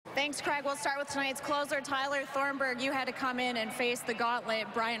Thanks, Craig. We'll start with tonight's closer, Tyler Thornburg. You had to come in and face the gauntlet,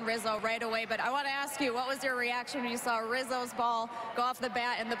 Brian Rizzo, right away. But I want to ask you, what was your reaction when you saw Rizzo's ball go off the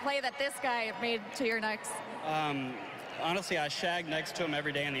bat and the play that this guy made to your next? Honestly, I shagged next to him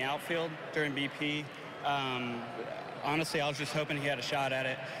every day in the outfield during BP. Honestly, I was just hoping he had a shot at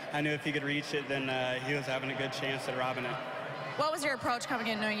it. I knew if he could reach it, then he was having a good chance at robbing it. What was your approach coming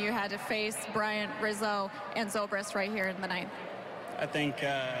in knowing you had to face Bryant, Rizzo, and Zobrist right here in the ninth? I think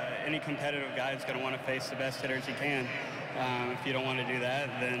any competitive guy is going to want to face the best hitters he can. If you don't want to do that,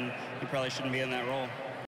 then you probably shouldn't be in that role.